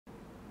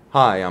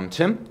Hi, I'm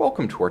Tim.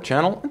 Welcome to our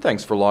channel, and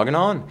thanks for logging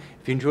on.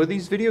 If you enjoy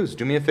these videos,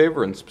 do me a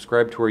favor and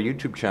subscribe to our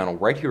YouTube channel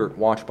right here at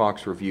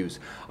Watchbox Reviews.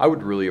 I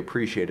would really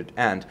appreciate it,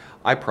 and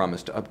I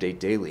promise to update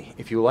daily.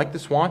 If you like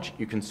this watch,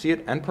 you can see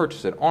it and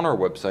purchase it on our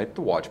website,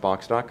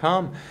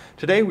 thewatchbox.com.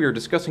 Today we are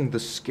discussing the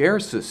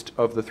scarcest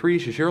of the three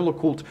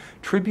Jaeger-LeCoultre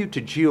Tribute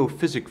to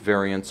Geophysic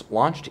variants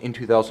launched in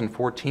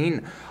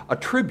 2014. A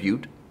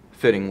tribute,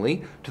 fittingly,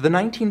 to the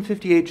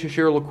 1958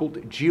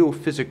 Jaeger-LeCoultre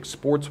Geophysic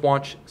sports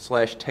watch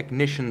 /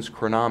 technician's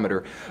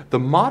chronometer. The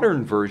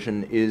modern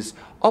version is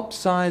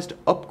upsized,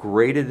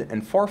 upgraded,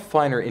 and far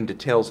finer in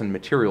details and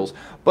materials,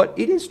 but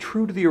it is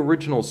true to the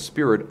original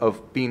spirit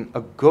of being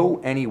a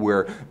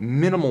go-anywhere,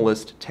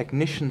 minimalist,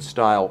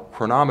 technician-style,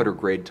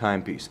 chronometer-grade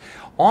timepiece.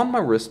 On my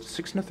wrist,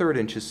 6 1/3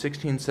 inches,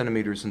 16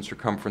 centimeters in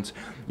circumference,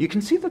 you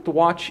can see that the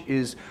watch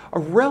is a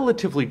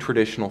relatively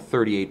traditional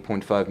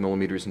 38.5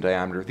 millimeters in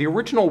diameter. The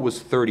original was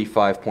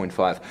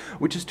 35.5,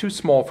 which is too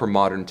small for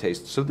modern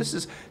taste, so this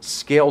is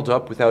scaled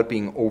up without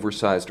being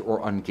oversized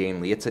or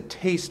ungainly. It's a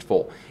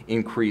tasteful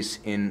increase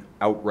in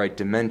outright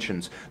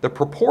dimensions. The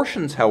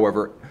proportions,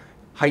 however,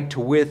 height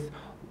to width,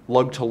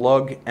 lug to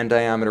lug, and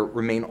diameter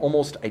remain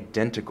almost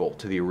identical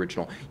to the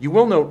original. You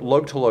will note,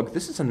 lug to lug,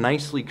 this is a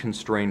nicely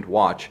constrained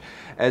watch,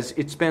 as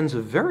it spans a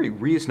very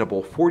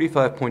reasonable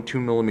 45.2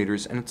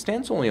 millimeters and it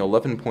stands only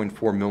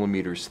 11.4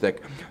 millimeters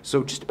thick,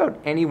 so just about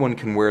anyone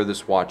can wear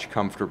this watch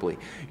comfortably.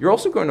 You're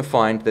also going to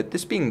find that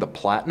this being the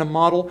platinum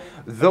model,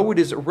 though it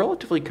is a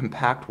relatively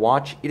compact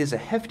watch, it is a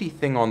hefty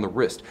thing on the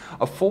wrist.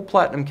 A full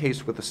platinum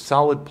case with a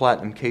solid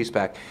platinum case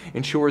back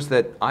ensures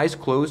that, eyes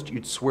closed,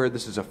 you'd swear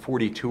this is a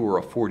 42 or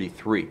a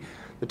 43.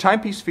 The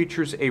timepiece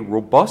features a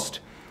robust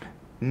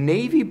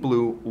navy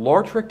blue,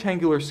 large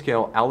rectangular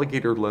scale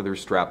alligator leather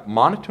strap,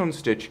 monotone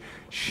stitch,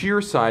 sheer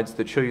sides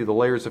that show you the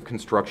layers of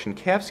construction,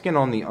 calfskin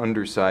on the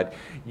underside.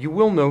 You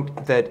will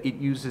note that it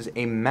uses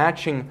a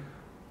matching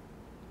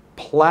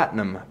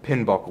platinum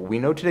pin buckle. We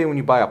know today when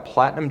you buy a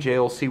platinum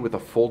JLC with a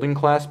folding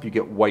clasp, you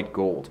get white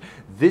gold.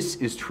 This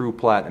is true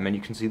platinum, and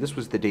you can see this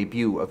was the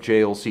debut of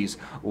JLC's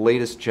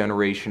latest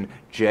generation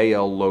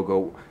JL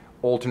logo,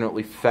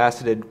 alternately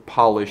faceted,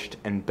 polished,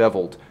 and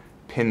beveled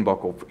pin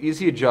buckle for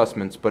easy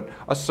adjustments, but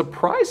a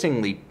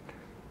surprisingly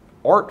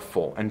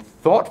artful and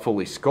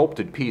thoughtfully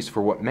sculpted piece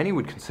for what many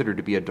would consider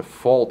to be a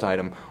default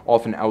item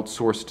often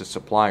outsourced to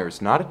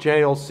suppliers, not a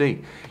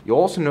JLC. You'll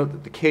also note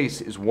that the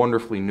case is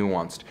wonderfully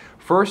nuanced.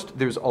 First,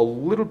 there's a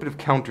little bit of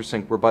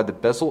countersink whereby the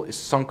bezel is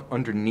sunk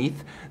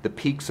underneath the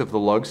peaks of the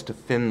lugs to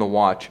thin the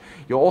watch.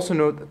 You'll also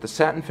note that the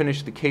satin finish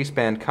of the case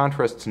band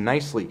contrasts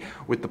nicely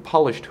with the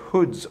polished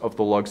hoods of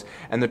the lugs,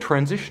 and the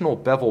transitional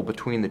bevel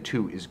between the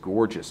two is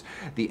gorgeous.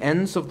 The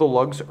ends of the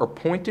lugs are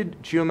pointed,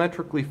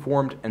 geometrically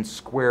formed, and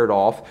squared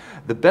off.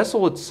 The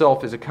bezel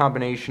itself is a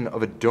combination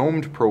of a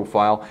domed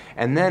profile,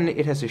 and then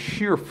it has a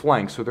sheer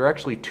flank, so there are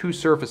actually two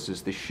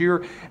surfaces, the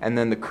sheer and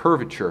then the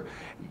curvature.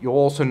 You'll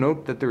also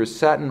note that there is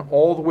satin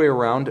all the way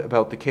around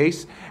about the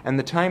case, and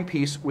the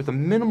timepiece, with a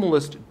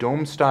minimalist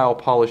dome-style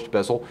polished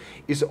bezel,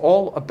 is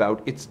all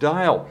about its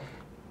dial.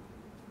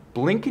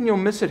 Blink and you'll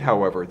miss it,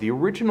 however. The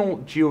original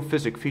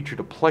Geophysic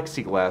featured a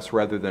plexiglass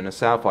rather than a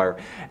sapphire,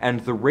 and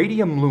the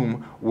radium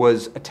lume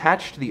was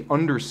attached to the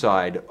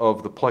underside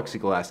of the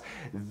plexiglass.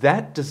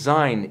 That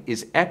design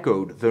is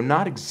echoed, though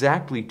not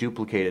exactly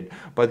duplicated,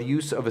 by the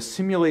use of a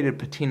simulated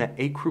patina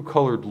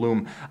ecru-colored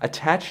lume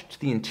attached to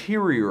the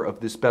interior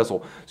of this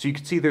bezel. So you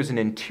can see there's an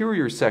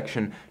interior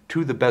section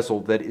to the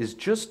bezel that is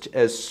just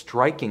as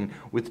striking,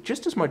 with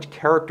just as much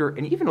character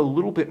and even a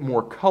little bit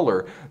more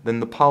color than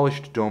the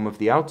polished dome of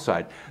the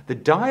outside. The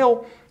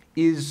dial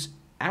is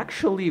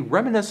actually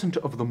reminiscent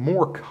of the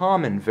more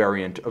common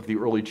variant of the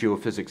early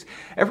Geophysics.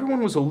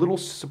 Everyone was a little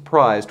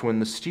surprised when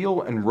the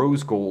steel and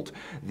rose gold,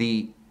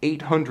 the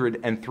 800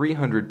 and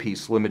 300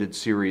 piece limited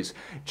series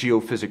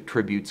Geophysic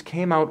tributes,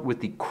 came out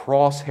with the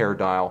crosshair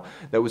dial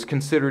that was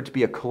considered to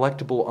be a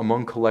collectible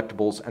among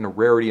collectibles and a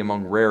rarity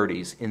among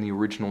rarities in the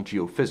original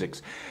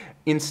Geophysics.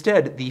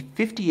 Instead, the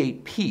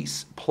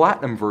 58-piece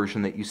platinum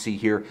version that you see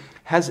here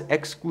has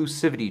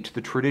exclusivity to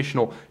the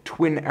traditional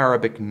twin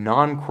Arabic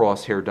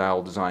non-crosshair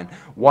dial design.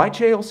 Why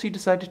JLC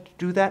decided to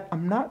do that,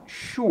 I'm not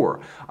sure.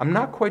 I'm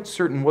not quite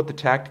certain what the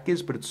tactic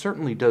is, but it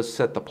certainly does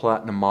set the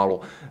platinum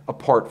model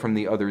apart from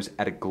the others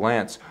at a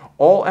glance.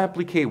 All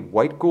applique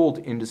white gold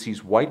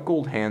indices, white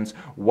gold hands,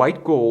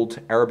 white gold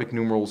Arabic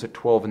numerals at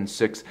 12 and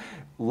 6.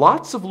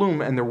 Lots of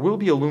lume, and there will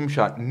be a lume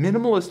shot.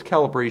 Minimalist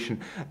calibration.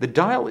 The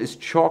dial is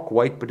chalk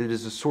white, but it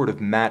is a sort of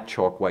matte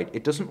chalk white.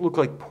 It doesn't look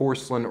like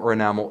porcelain or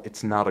enamel.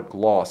 It's not a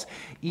gloss.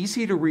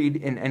 Easy to read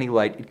in any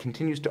light. It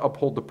continues to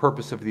uphold the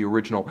purpose of the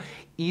original.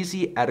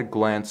 Easy at a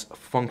glance,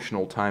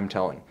 functional time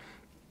telling.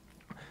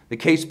 The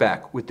case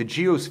back with the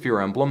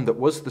geosphere emblem that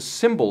was the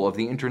symbol of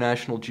the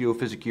International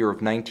Geophysic Year of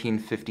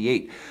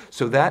 1958.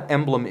 So that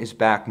emblem is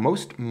back.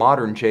 Most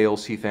modern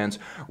JLC fans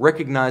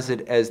recognize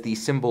it as the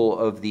symbol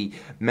of the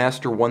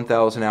Master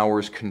 1000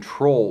 Hours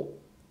Control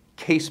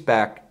case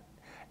back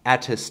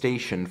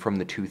attestation from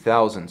the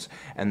 2000s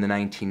and the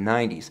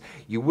 1990s.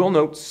 You will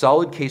note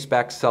solid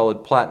caseback,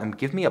 solid platinum.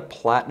 Give me a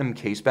platinum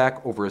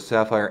caseback over a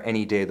sapphire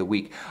any day of the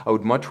week. I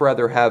would much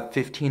rather have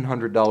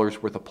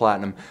 $1,500 worth of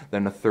platinum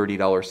than a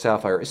 $30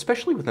 sapphire,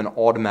 especially with an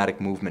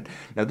automatic movement.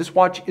 Now, this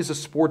watch is a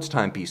sports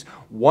timepiece,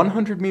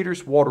 100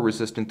 meters water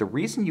resistant. The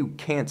reason you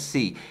can't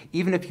see,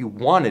 even if you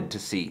wanted to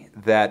see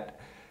that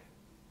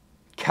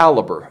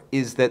caliber,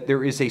 is that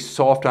there is a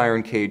soft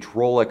iron cage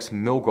Rolex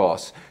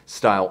Milgauss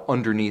style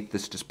underneath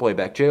this display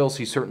back.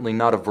 JLC certainly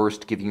not averse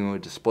to giving you a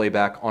display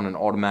back on an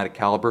automatic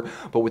caliber,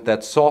 but with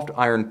that soft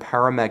iron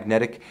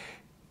paramagnetic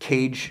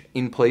cage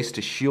in place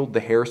to shield the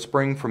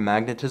hairspring from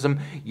magnetism,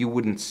 you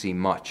wouldn't see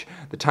much.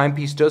 The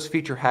timepiece does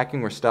feature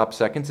hacking or stop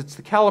seconds. It's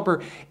the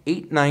caliber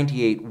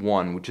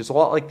 898-1, which is a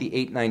lot like the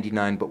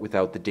 899 but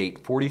without the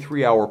date.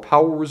 43-hour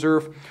power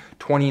reserve,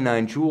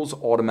 29 joules,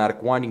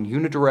 automatic winding,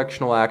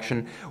 unidirectional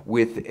action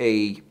with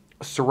a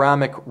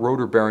ceramic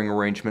rotor bearing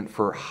arrangement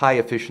for high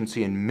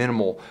efficiency and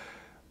minimal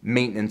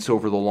maintenance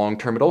over the long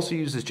term. It also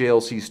uses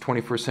JLC's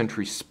 21st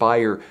Century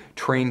Spire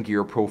train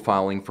gear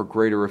profiling for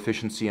greater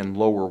efficiency and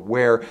lower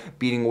wear,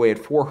 beating away at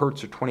 4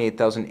 Hz or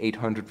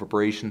 28,800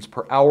 vibrations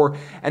per hour,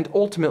 and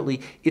ultimately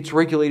it's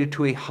regulated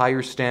to a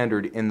higher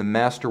standard in the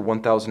Master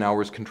 1000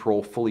 Hours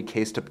Control fully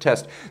cased up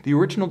test. The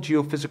original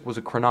Geophysic was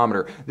a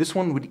chronometer. This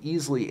one would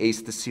easily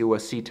ace the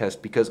COSC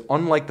test because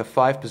unlike the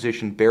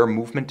 5-position bare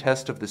movement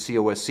test of the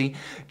COSC,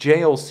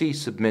 JLC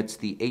submits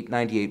the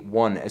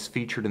 898-1 as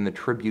featured in the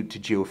tribute to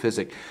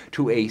Geophysic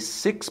to a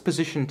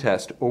 6-position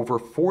test over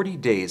 40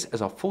 days as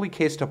a fully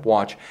cased up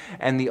watch,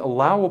 and the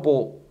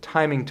allowable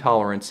timing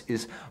tolerance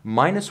is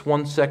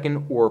 -1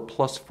 second or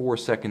 +4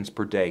 seconds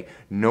per day.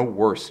 No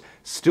worse.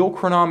 Still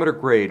chronometer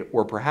grade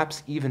or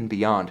perhaps even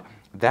beyond.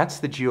 That's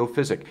the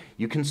Geophysic.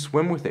 You can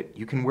swim with it.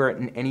 You can wear it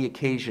in any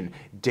occasion,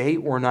 day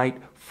or night,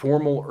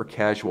 formal or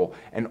casual.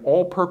 An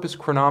all-purpose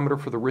chronometer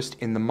for the wrist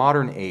in the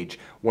modern age,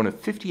 one of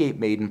 58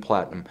 made in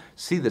platinum.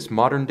 See this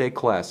modern-day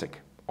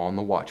classic on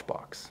the watch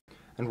box.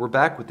 And we're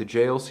back with the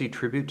JLC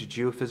tribute to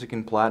Geophysic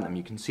in platinum.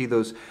 You can see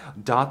those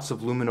dots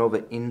of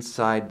luminova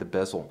inside the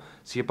bezel.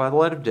 See it by the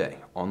light of day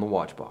on the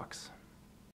watch box.